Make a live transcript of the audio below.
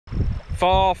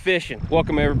Fall fishing.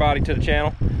 Welcome everybody to the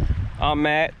channel. I'm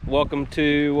Matt. Welcome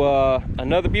to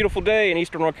another beautiful day in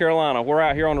eastern North Carolina. We're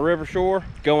out here on the river shore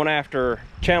going after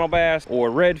channel bass or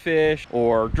redfish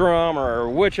or drum or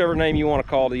whichever name you want to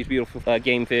call these beautiful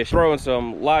game fish. Throwing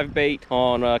some live bait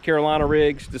on Carolina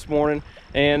rigs this morning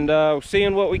and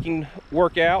seeing what we can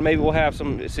work out. Maybe we'll have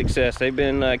some success. They've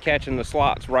been catching the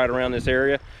slots right around this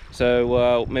area,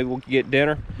 so maybe we'll get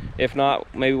dinner. If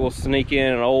not, maybe we'll sneak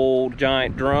in an old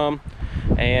giant drum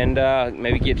and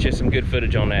maybe get you some good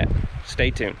footage on that.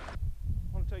 Stay tuned.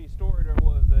 I want to tell you a story. There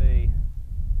was a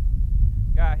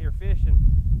guy here fishing,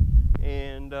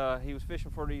 and he was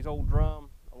fishing for these old drum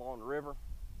along the river,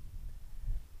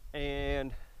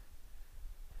 and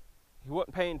he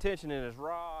wasn't paying attention, and his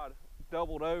rod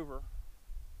doubled over,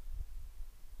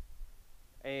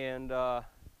 and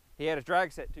he had his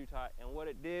drag set too tight, and what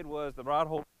it did was the rod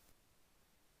holder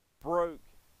broke,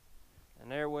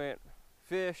 and there went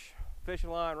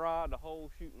fishing line, rod, the whole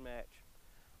shooting match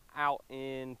out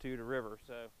into the river.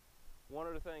 So one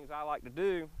of the things I like to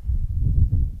do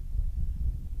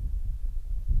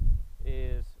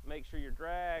is make sure your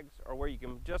drags are where you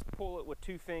can just pull it with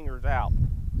 2 fingers out,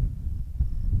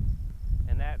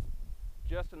 and that's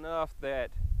just enough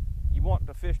that you want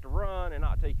the fish to run and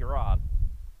not take your rod.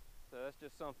 So that's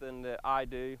just something that I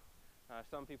do.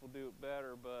 Some people do it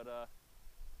better, but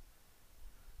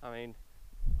I mean,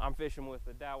 I'm fishing with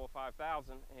the Daiwa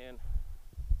 5000 and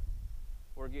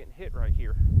we're getting hit right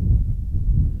here,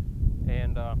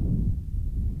 and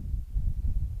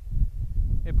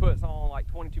it puts on like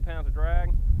 22 pounds of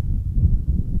drag.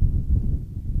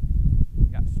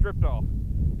 Got stripped off.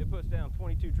 It puts down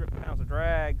 22 pounds of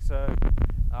drag, so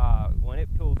when it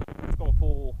pulls, it's going to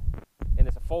pull, and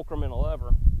it's a fulcrum and a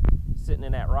lever sitting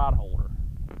in that rod holder.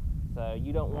 So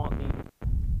you don't want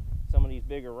some of these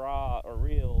bigger rod or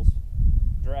reels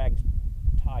drags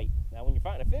tight. Now when you're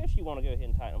fighting a fish, you want to go ahead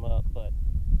and tighten them up, but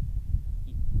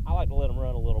I like to let them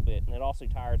run a little bit, and it also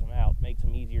tires them out, makes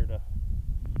them easier to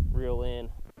reel in,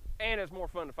 and it's more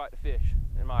fun to fight the fish,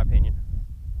 in my opinion.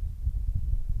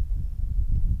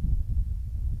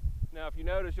 Now if you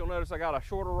notice, you'll notice I got a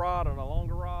shorter rod and a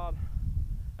longer rod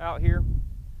out here,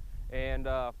 and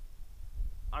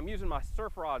I'm using my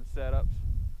surf rod setups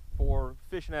for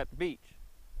fishing at the beach.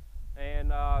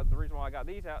 And the reason why I got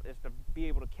these out is to be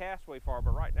able to cast way far,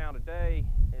 but right now today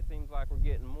it seems like we're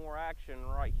getting more action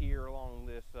right here along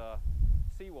this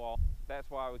seawall. That's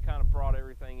why we kind of brought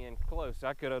everything in close.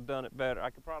 I could have done it better. I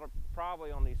could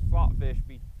probably on these slot fish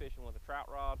be fishing with a trout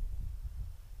rod,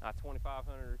 a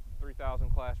 2500 3000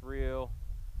 class reel,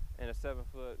 and a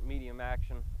 7-foot medium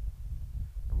action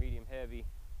or medium heavy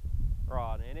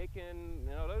rod. And it can,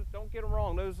 you know, those, don't get them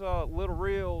wrong, those little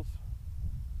reels,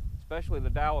 especially the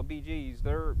Daiwa BGs,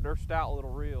 they're stout little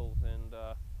reels, and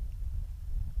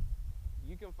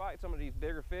you can fight some of these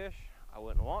bigger fish. I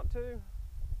wouldn't want to,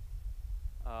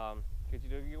 because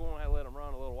you want to let them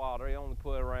run a little while. They only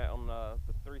put around, the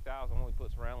 3000 only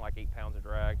puts around like 8 pounds of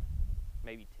drag,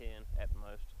 maybe 10 at the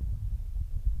most.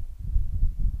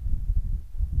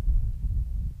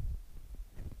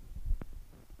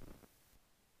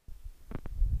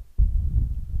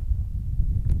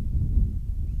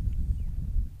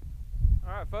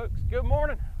 All right, folks, good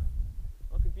morning.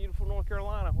 Look at beautiful North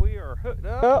Carolina. We are hooked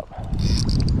up.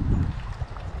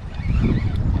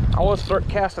 I want to start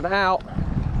casting out,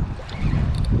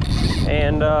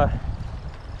 and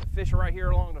fishing right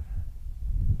here along the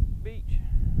beach.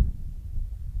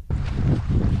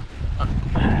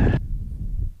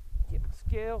 Get the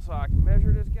scale so I can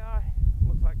measure this guy.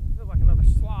 Feels like another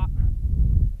slot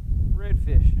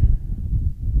redfish.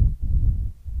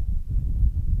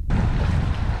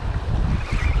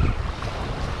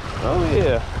 Oh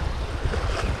yeah.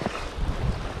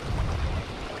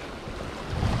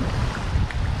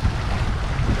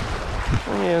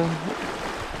 Yeah.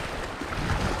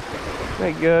 There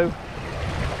you go.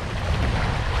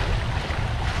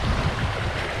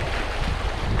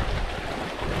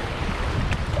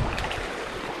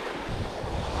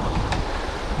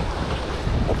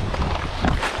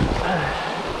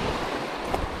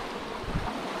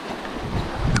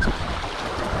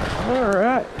 All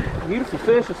right. Beautiful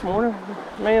fish this morning.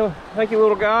 Man, thank you,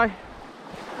 little guy.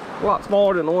 A lot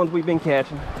smaller than the ones we've been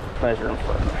catching. Measure them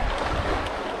first.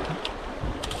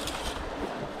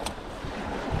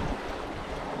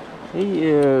 He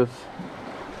is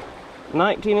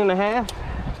 19 and a half.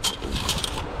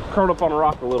 Curled up on a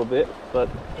rock a little bit, but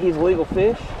he's a legal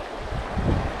fish.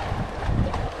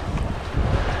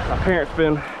 My parents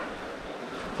been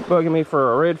bugging me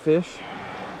for a redfish,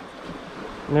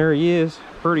 and there he is.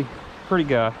 Pretty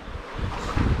guy.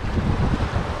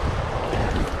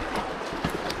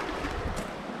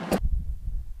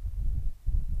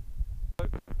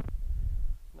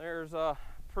 is a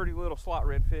pretty little slot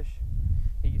redfish.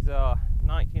 He's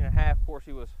 19 and a half. Of course,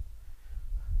 he was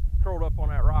curled up on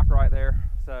that rock right there.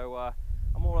 So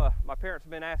my parents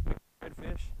have been asking me for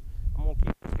redfish. I'm gonna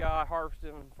keep this guy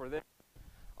harvesting for this.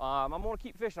 I'm gonna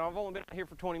keep fishing. I've only been out here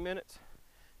for 20 minutes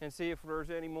and see if there's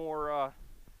any more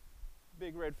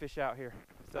big redfish out here.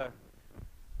 So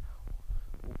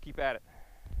we'll keep at it.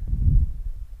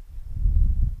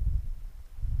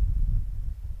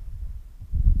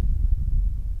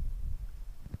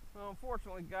 Well,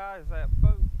 unfortunately, guys, that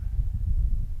boat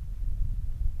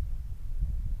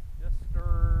just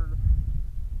stirred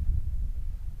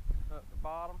up the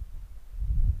bottom.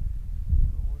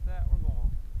 So with that, we're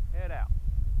going to head out,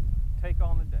 take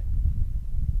on the day.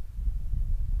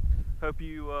 Hope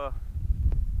you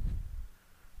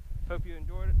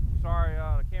enjoyed it. Sorry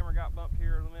the camera got bumped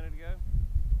here a minute ago,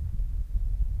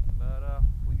 but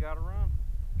we got to run.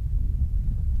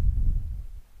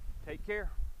 Take care.